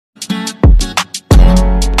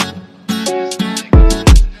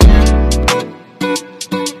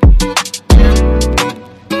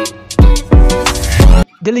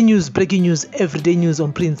Daily news, breaking news, everyday news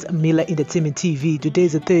on Prince Miller Entertainment TV. Today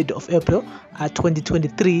is the 3rd of April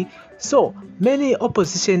 2023. So, many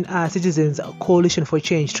opposition citizens coalition for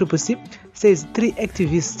change, CCC, says 3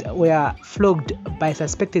 activists were flogged by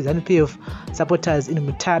suspected Zanu PF supporters in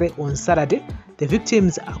Mutare on Saturday. The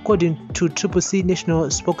victims, according to CCC national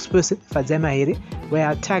spokesperson Fadzai Mahere,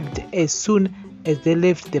 were tagged as soon as they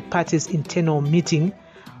left the party's internal meeting.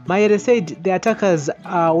 Mahere said the attackers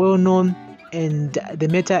are well known and the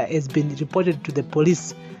matter has been reported to the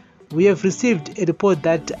police. We have received a report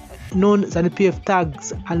that non-Zanu PF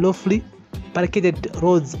thugs unlawfully barricaded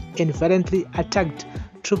roads and violently attacked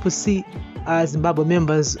CCC Zimbabwe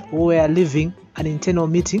members who were leaving an internal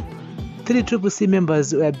meeting. 3 CCC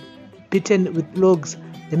members were beaten with logs.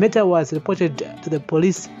 The matter was reported to the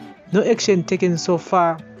police. No action taken so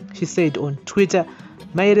far, she said on Twitter.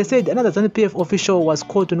 Mahere said another Zanu PF official was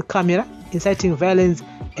caught on camera inciting violence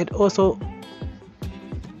and also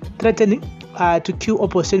threatening to kill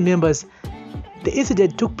opposition members. The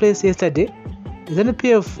incident took place yesterday. The Zanu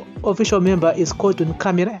PF official member is caught on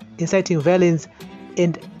camera inciting violence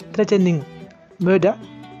and threatening murder.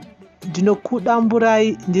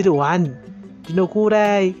 Dinokudamburai ndiri one.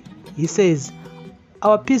 Dinokurai, he says.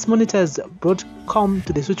 Our peace monitors brought calm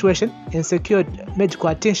to the situation and secured medical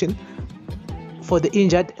attention for the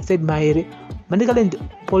injured, said Mahere. Manicaland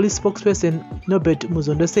police spokesperson Norbert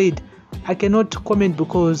Muzondo said, I cannot comment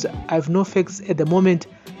because I have no facts at the moment.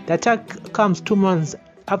 The attack comes 2 months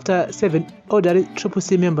after 7 orderly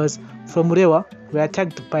CCC members from Rewa were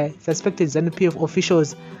attacked by suspected Zanu PF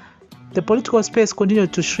officials. The political space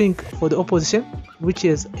continued to shrink for the opposition, which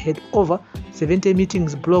has had over 70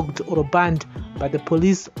 meetings blocked or banned by the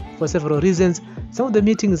police for several reasons. Some of the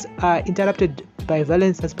meetings are interrupted by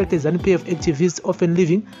violence. Suspected Zanu PF activists often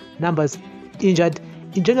leaving numbers injured.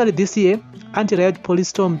 In January this year, anti-riot police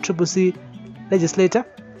stormed CCC legislator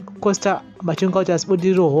Costa Machungauta's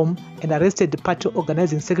Odiro home and arrested the party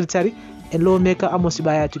organizing secretary and lawmaker Amos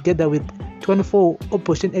Baya together with 24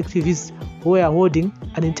 opposition activists who were holding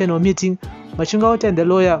an internal meeting. Machungauta and the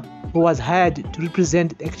lawyer who was hired to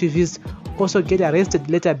represent the activists also get arrested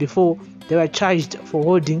later before they were charged for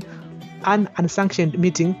holding an unsanctioned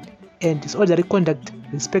meeting and disorderly conduct,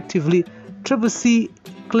 respectively. CCC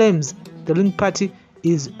claims the ruling party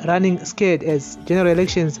is running scared as general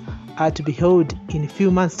elections are to be held in a few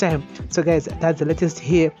months' time. So guys, that's the latest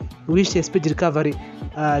here. We wish a speedy recovery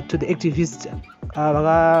to the activists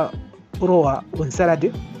on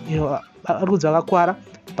Saturday.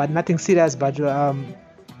 But nothing serious. But the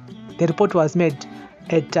report was made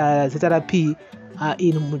at ZRP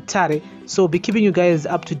in Mutare. So be keeping you guys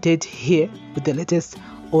up to date here with the latest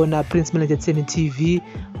on Prince Miller Entertainment TV.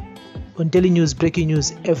 On daily news, breaking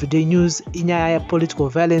news, everyday news, in political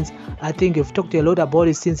violence. I think we've talked a lot about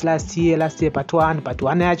it since last year, part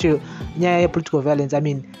one actually, in political violence. I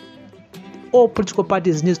mean, all political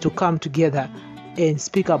parties need to come together and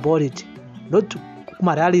speak about it. Not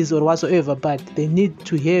rallies or whatsoever, but they need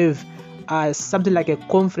to have something like a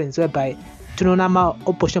conference whereby tunonama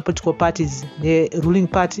opposition political parties, the ruling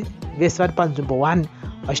party, Vesvat Pan number 1,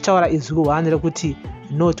 Ashtaura is one kuti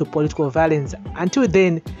no to political violence. Until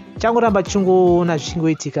then, changoramba chingona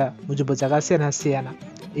chingoitika munzvimbo dzakasiyana-siyana.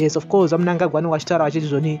 Yes, of course, vamunangagwani vachitaura vachiti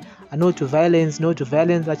zvoni no to violence,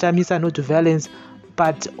 vachamisa no to violence,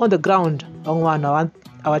 but on the ground vamwe vanhu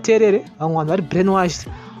havateerere, vamwe vanhu vari brainwashed.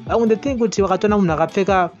 Vamwe they think kuti vakatoona munhu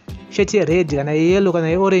akapfeka sheti yered kana yeyellow kana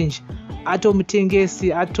yeorange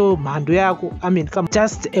atomutengesi, mhando yako. I mean, come,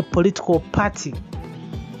 just a political party.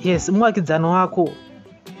 Yes, muvakidzano wako,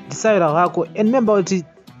 disavira wako, and remember kuti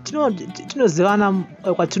tinozivana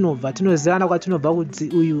kwatinobva kuti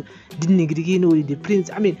uyu ndiningirikini, uyu ndi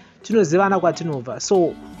prince. I mean, tinozivana kwatinobva.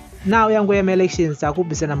 So now yangu elections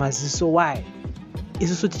akubvisana maziso. Why?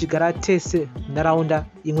 Isusu tichigara tese nharaunda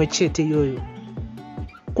imwe chete iyoyo,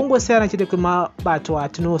 kungosiyana chete kwemabato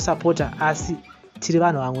atinosapota asi tiri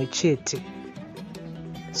vanhu vamwe chete.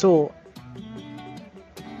 So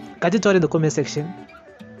ngatitaure in the comment section.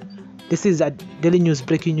 This is a daily news,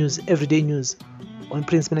 breaking news, everyday news on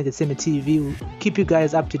Prince Miller Entertainment TV. We'll keep you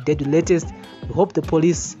guys up to date with the latest. We hope the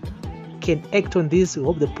police can act on this. We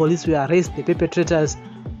hope the police will arrest the perpetrators.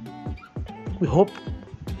 We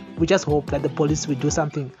just hope that the police will do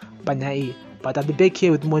something. But I'll be back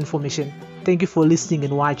here with more information. Thank you for listening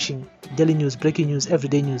and watching. Daily news, breaking news,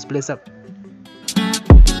 everyday news. Bless up.